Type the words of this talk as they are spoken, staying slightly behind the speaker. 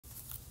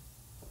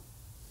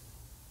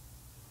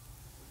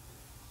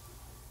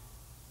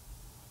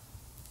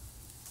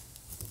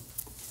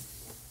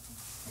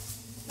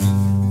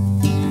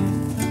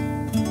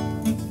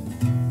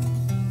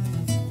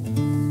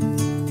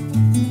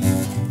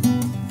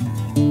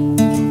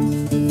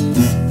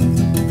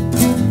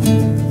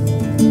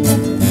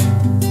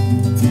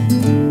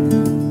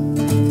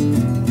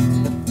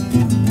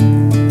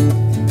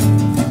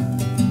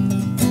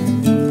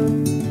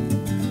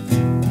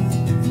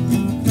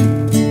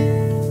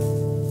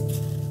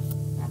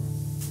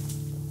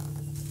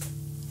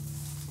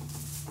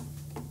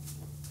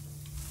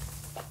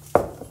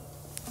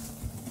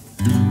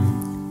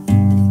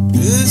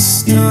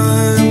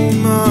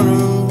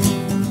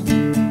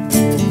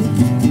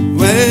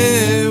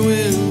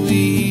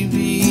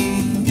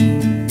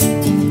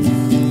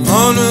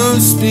a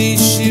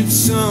spaceship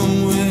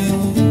somewhere,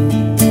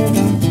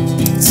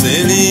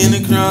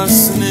 sailing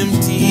across an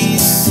empty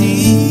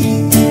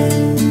sea.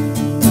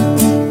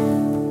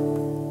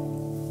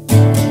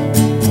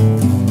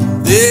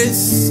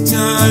 This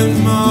time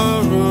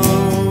tomorrow,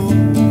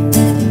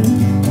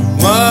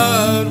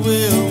 what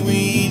will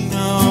we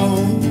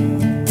know?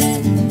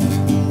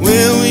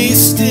 Will we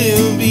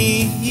still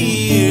be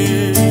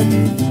here,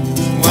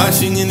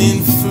 watching an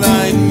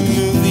in-flight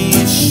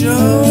movie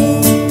show?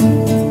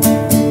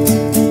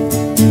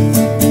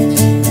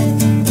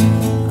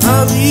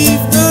 I'll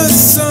leave the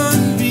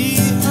sun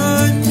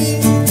behind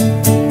me.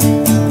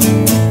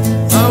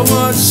 I'll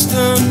watch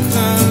the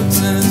clouds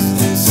as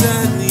they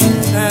sadly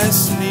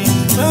pass me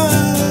by.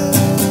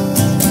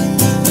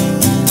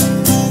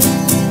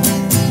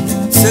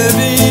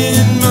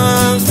 7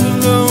 miles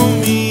below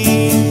me,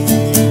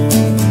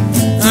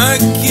 I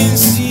can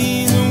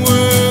see the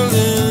world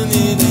and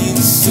it ain't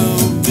so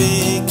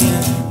big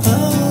and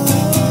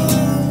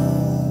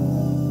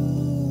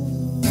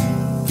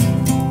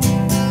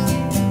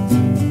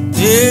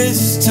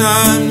this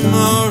time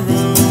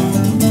tomorrow,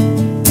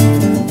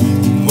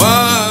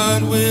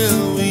 what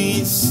will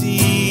we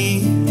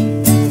see?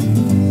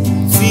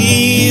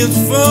 Fields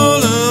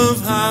full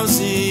of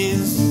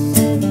houses,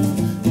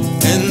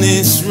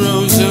 endless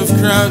rows of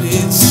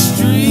crowded streets.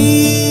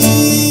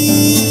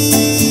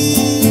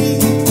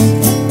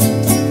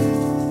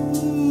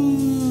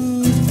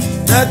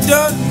 I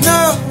don't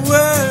know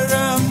where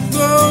I'm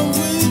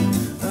going,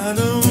 I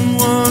don't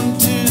want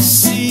to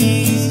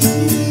see.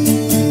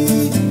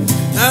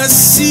 I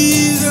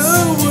see the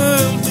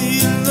world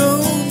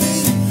below me,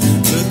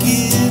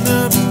 looking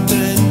up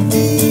at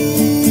me.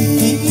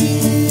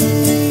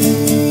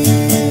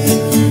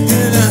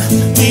 And I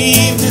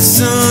leave the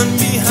sun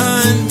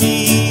behind me.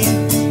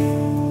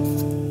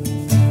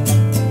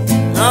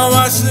 I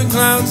watch the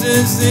clouds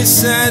as they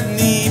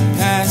sadly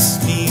pass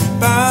me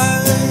by.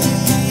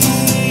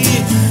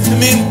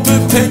 I'm in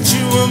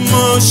perpetual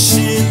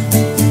motion,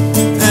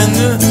 and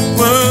the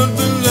world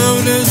below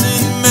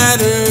doesn't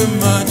matter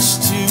much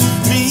to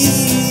me.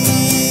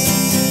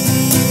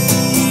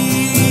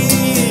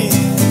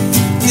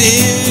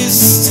 This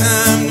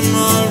time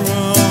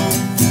tomorrow,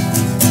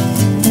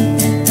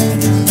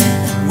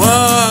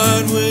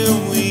 what will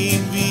we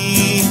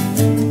be?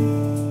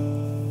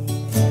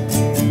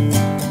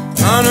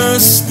 On a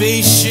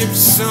spaceship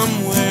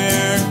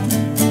somewhere,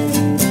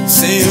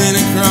 sailing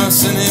across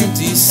an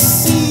empty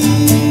sea.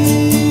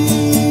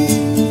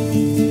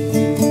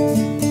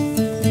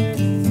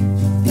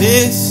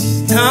 This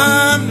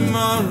time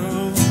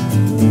tomorrow,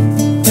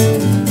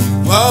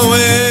 well,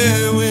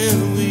 where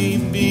will we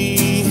be?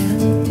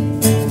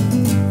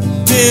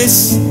 This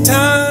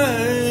time